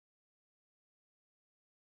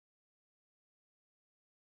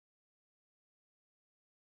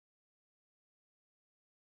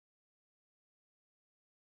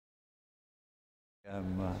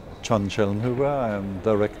I'm John Schellnhuber. I'm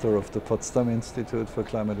director of the Potsdam Institute for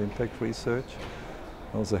Climate Impact Research.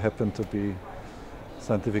 I also happen to be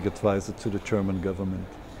scientific advisor to the German government.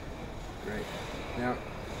 Great. Now,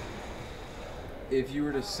 if you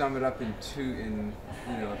were to sum it up in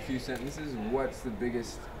a few sentences, what's the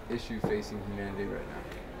biggest issue facing humanity right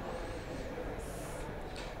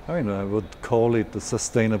now? I would call it the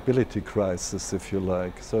sustainability crisis, if you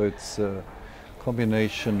like. So it's a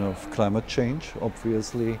combination of climate change,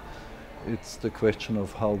 obviously. It's the question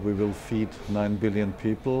of how we will feed 9 billion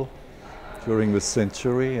people during this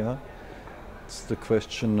century. Yeah? It's the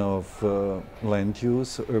question of land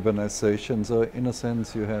use, urbanization. So in a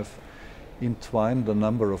sense you have entwined a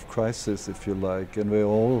number of crises, if you like, and they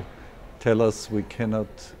all tell us we cannot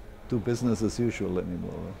do business as usual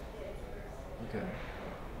anymore. Okay.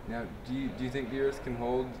 Now, do you think the Earth can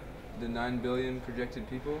hold the 9 billion projected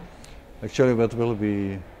people? Actually, that will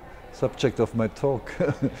be subject of my talk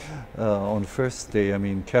on first day.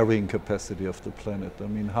 Carrying capacity of the planet.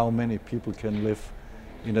 How many people can live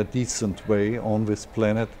in a decent way on this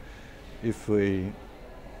planet if we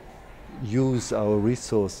use our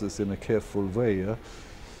resources in a careful way.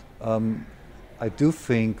 I do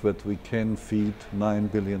think that we can feed 9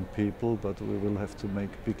 billion people, but we will have to make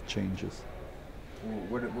big changes.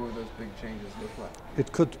 What would those big changes look like?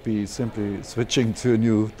 It could be simply switching to a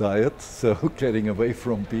new diet, so getting away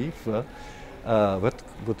from beef. That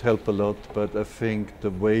would help a lot, but I think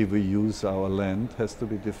the way we use our land has to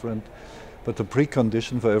be different. But the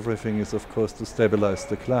precondition for everything is, of course, to stabilize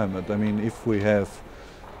the climate. If we have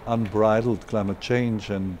unbridled climate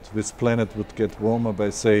change and this planet would get warmer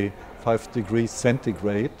by, say, 5 degrees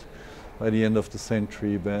centigrade by the end of the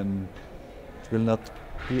century, then it will not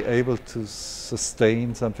be able to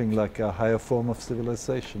sustain something like a higher form of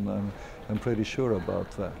civilization. I'm pretty sure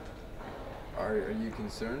about that. Are you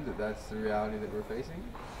concerned that that's the reality that we're facing?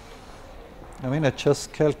 I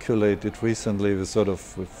just calculated recently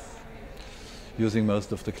with using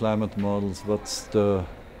most of the climate models, what's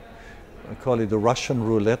I call it the Russian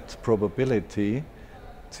roulette probability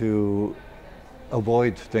to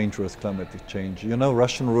avoid dangerous climatic change.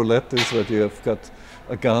 Russian roulette is that you have got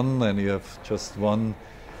a gun and you have just one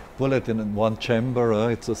bullet in one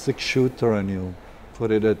chamber. It's a 6-shooter and you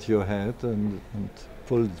put it at your head and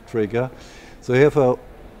pull the trigger. So you have a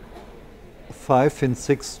 5 in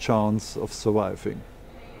 6 chance of surviving.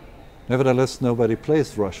 Nevertheless, nobody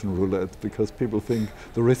plays Russian roulette because people think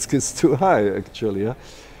the risk is too high, actually. Yeah?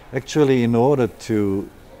 Actually, in order to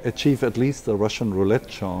achieve at least a Russian roulette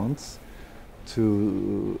chance,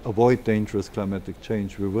 to avoid dangerous climatic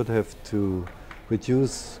change, we would have to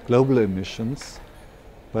reduce global emissions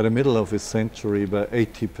by the middle of this century by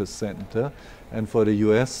 80%. And for the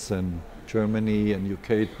US and Germany and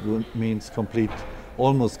UK, it means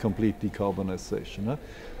almost complete decarbonization.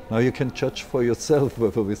 Now you can judge for yourself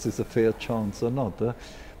whether this is a fair chance or not.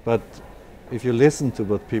 But if you listen to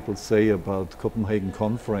what people say about Copenhagen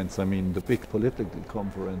conference, the big political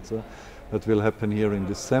conference that will happen here in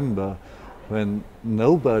December, when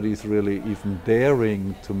nobody is really even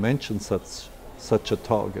daring to mention such a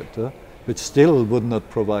target, which still would not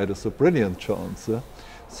provide us a brilliant chance.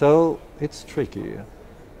 So it's tricky.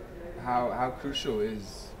 How crucial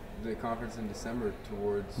is the conference in December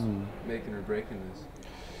towards making or breaking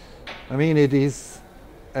this? It is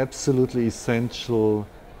absolutely essential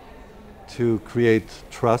to create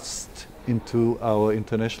trust into our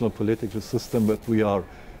international political system that we are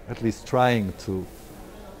at least trying to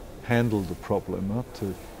handle the problem,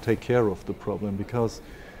 to take care of the problem, because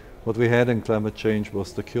what we had in climate change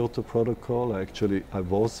was the Kyoto Protocol. I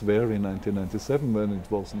was there in 1997 when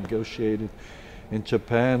it was negotiated in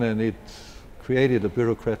Japan, and it created a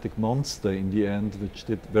bureaucratic monster in the end which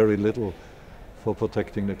did very little for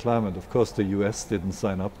protecting the climate. Of course the US didn't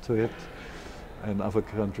sign up to it and other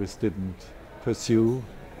countries didn't pursue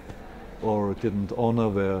or didn't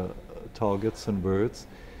honor their targets and words,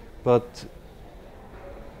 but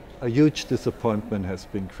a huge disappointment has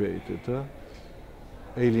been created,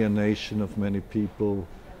 alienation of many people.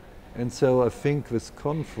 And so I think this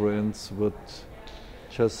conference would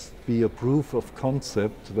just be a proof of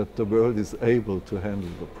concept that the world is able to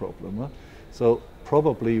handle the problem. So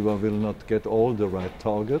probably we will not get all the right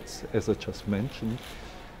targets, as I just mentioned,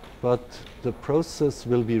 but the process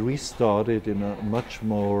will be restarted in a much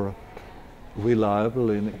more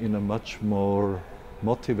reliable, in a much more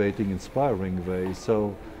motivating, inspiring way.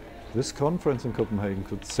 So this conference in Copenhagen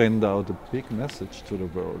could send out a big message to the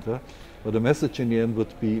world. But the message in the end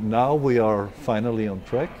would be, now we are finally on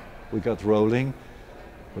track, we got rolling,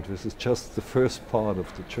 but this is just the first part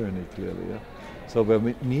of the journey, clearly. So there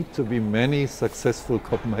need to be many successful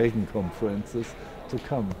Copenhagen conferences to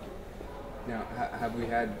come. Now, have we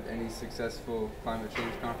had any successful climate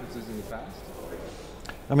change conferences in the past?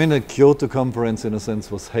 I mean, the Kyoto conference, in a sense,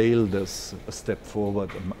 was hailed as a step forward,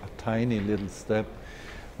 a tiny little step,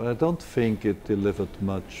 but I don't think it delivered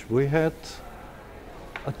much. We had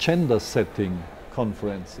agenda-setting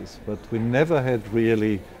conferences, but we never had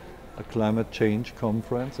really a climate change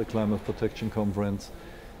conference, a climate protection conference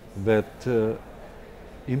that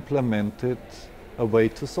implemented a way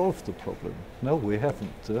to solve the problem. No, we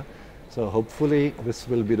haven't. So hopefully this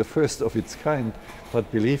will be the first of its kind,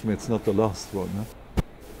 but believe me, it's not the last one.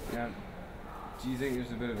 Now, do you think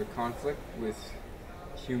there's a bit of a conflict with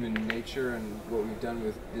human nature and what we've done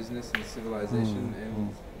with business and civilization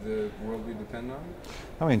and the world we depend on?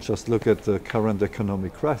 I mean, just look at the current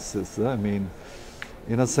economic crisis. I mean,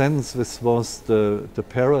 in a sense, this was the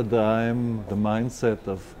paradigm, the mindset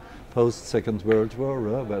of post-Second World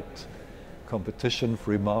War, that competition,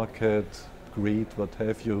 free market, greed, what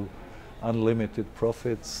have you, unlimited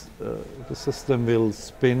profits, the system will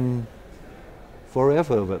spin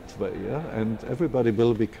forever that way, and everybody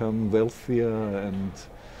will become wealthier,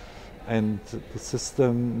 and the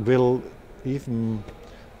system will even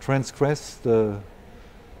transgress the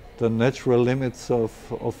natural limits of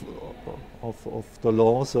the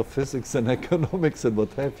laws of physics and economics and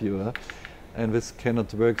what have you, and this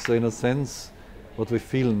cannot work. So in a sense, what we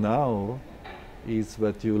feel now is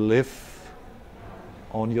that you live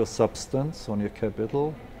on your substance, on your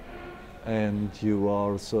capital, and you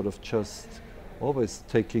are sort of just always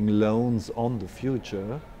taking loans on the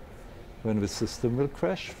future when the system will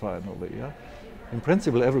crash finally. In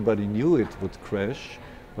principle, everybody knew it would crash,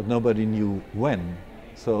 but nobody knew when.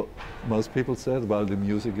 So most people said, well, the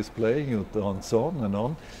music is playing, it runs on and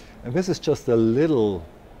on. And this is just a little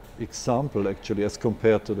example, actually, as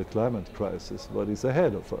compared to the climate crisis, what is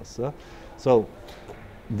ahead of us. So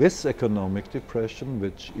this economic depression,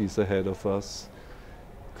 which is ahead of us,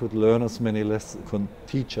 could learn us many lessons, could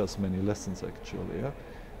teach us many lessons, actually,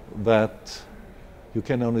 that you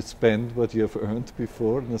can only spend what you have earned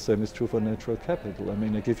before, and the same is true for natural capital. I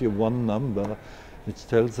mean, I give you one number which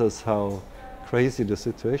tells us how crazy the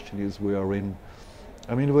situation is we are in.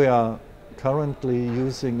 I mean, we are currently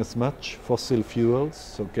using as much fossil fuels,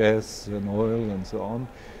 so gas and oil and so on,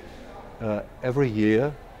 every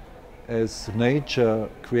year as nature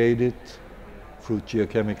created through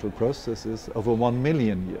geochemical processes over 1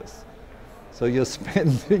 million years. So you're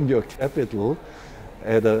spending your capital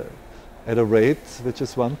at a rate which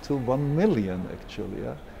is 1 to 1 million, actually.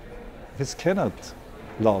 This cannot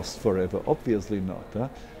last forever, obviously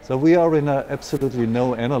not. So we are in an absolutely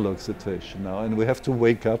no analog situation now, and we have to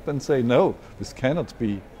wake up and say, no, this cannot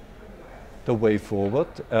be the way forward.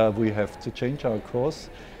 We have to change our course,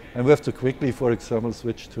 and we have to quickly, for example,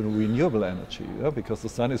 switch to renewable energy, because the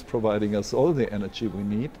sun is providing us all the energy we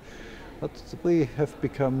need. But we have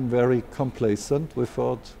become very complacent. We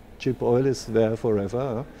thought cheap oil is there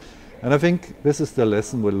forever. And I think this is the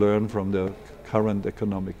lesson we learn from the current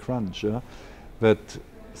economic crunch, that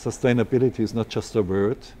sustainability is not just a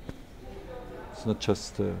word, it's not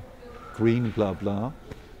just green blah blah,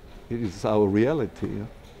 it is our reality.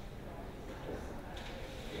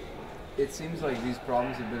 It seems like these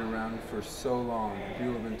problems have been around for so long, and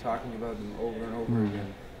people have been talking about them over and over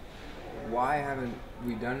again. Why haven't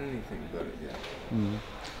we done anything about it yet?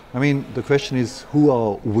 I mean, the question is, who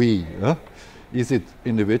are we? Is it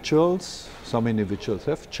individuals? Some individuals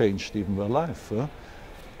have changed even their life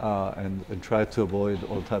and try to avoid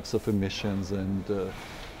all types of emissions and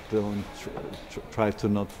don't try to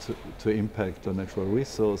not to impact the natural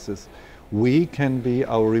resources. We can be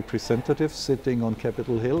our representatives sitting on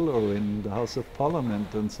Capitol Hill or in the House of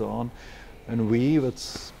Parliament and so on. And we,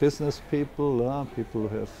 that's business people, people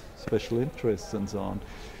who have special interests and so on.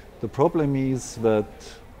 The problem is that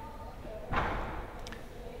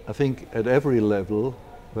I think at every level,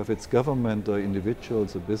 whether it's government or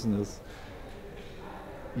individuals or business,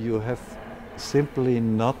 you have simply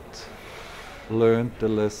not learned the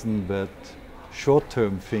lesson that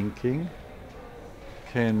short-term thinking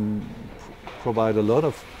can provide a lot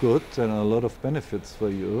of good and a lot of benefits for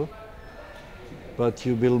you, but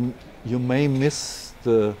you may miss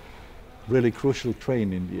the really crucial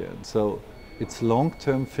train in the end. So it's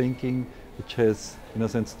long-term thinking which has, in a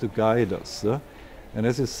sense, to guide us. And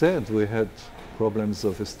as you said, we had problems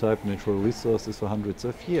of this type, natural resources, for hundreds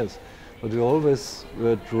of years. But we always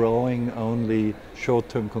were drawing only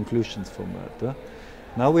short-term conclusions from that.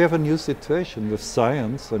 Now we have a new situation with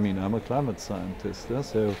science. I mean, I'm a climate scientist,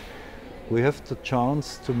 so we have the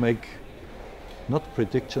chance to make not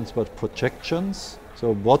predictions but projections.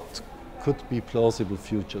 So what could be plausible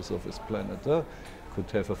futures of this planet? could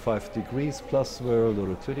have a 5 degrees plus world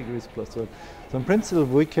or a 2 degrees plus world. So in principle,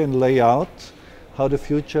 we can lay out how the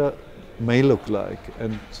future may look like,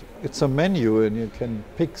 and it's a menu, and you can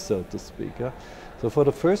pick, so to speak. So for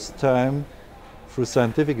the first time, through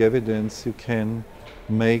scientific evidence, you can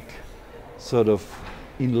make sort of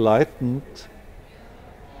enlightened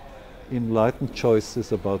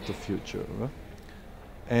choices about the future.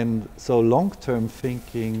 And so long-term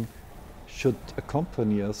thinking should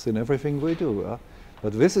accompany us in everything we do.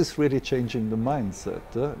 But this is really changing the mindset.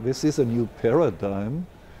 This is a new paradigm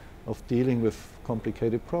of dealing with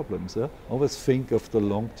complicated problems. Always think of the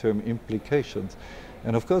long-term implications.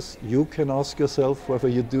 And of course, you can ask yourself whether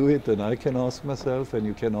you do it, and I can ask myself, and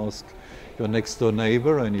you can ask your next door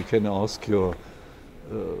neighbor, and you can ask your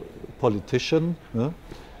politician. Are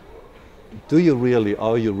you really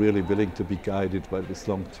willing to be guided by these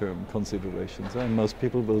long-term considerations? And most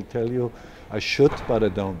people will tell you, I should, but I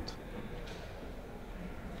don't.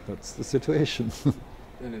 That's the situation.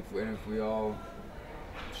 And if we all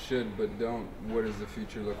should but don't, what does the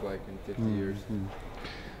future look like in 50 years?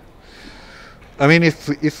 I mean,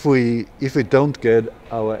 if we don't get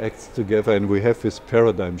our acts together and we have this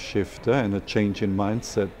paradigm shift and a change in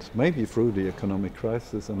mindset, maybe through the economic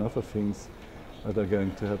crisis and other things that are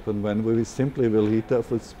going to happen, when we simply will heat up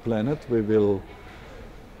this planet, we will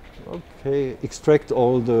extract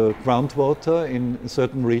all the groundwater in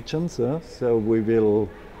certain regions, so we will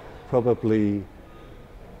probably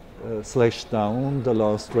slash down the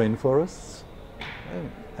last rainforests,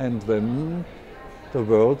 and then the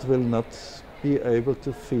world will not be able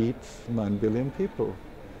to feed 9 billion people.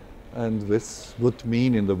 And this would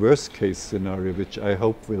mean, in the worst case scenario, which I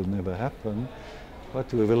hope will never happen,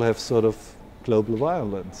 but we will have sort of global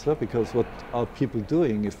violence, because what are people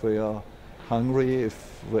doing if we are hungry,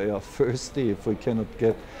 if we are thirsty, if we cannot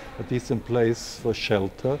get a decent place for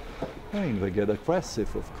shelter? I mean, we get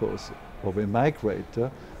aggressive, of course, or we migrate.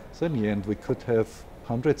 So in the end, we could have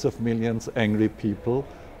hundreds of millions angry people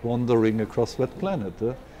wandering across that planet.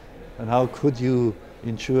 And how could you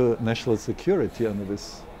ensure national security under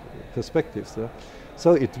this perspective?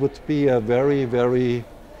 So it would be a very, very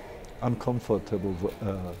uncomfortable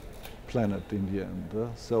planet in the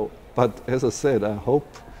end. But as I said, I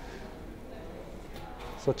hope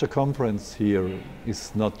such a conference here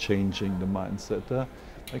is not changing the mindset.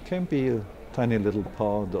 It can be a tiny little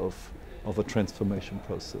part of a transformation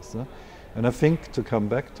process. And I think, to come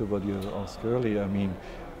back to what you asked earlier, I mean,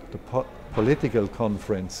 the political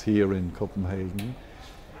conference here in Copenhagen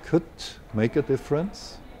could make a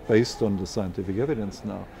difference based on the scientific evidence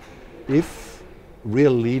now. If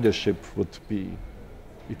real leadership would be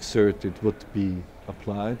exerted, would be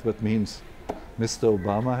applied, that means Mr.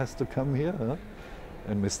 Obama has to come here,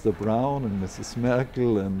 and Mr. Brown and Mrs.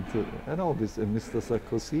 Merkel and all this, and Mr.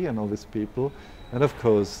 Sarkozy and all these people, and of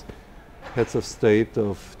course heads of state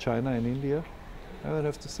of China and India. I would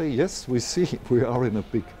have to say, yes, we see we are in a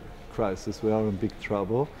big crisis, we are in big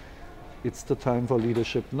trouble. It's the time for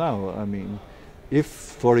leadership now. I mean, if,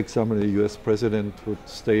 for example, the US president would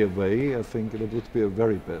stay away, I think it would be a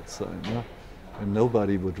very bad sign. And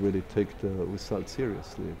nobody would really take the results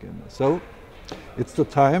seriously again. So it's the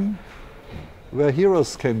time where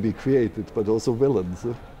heroes can be created, but also villains.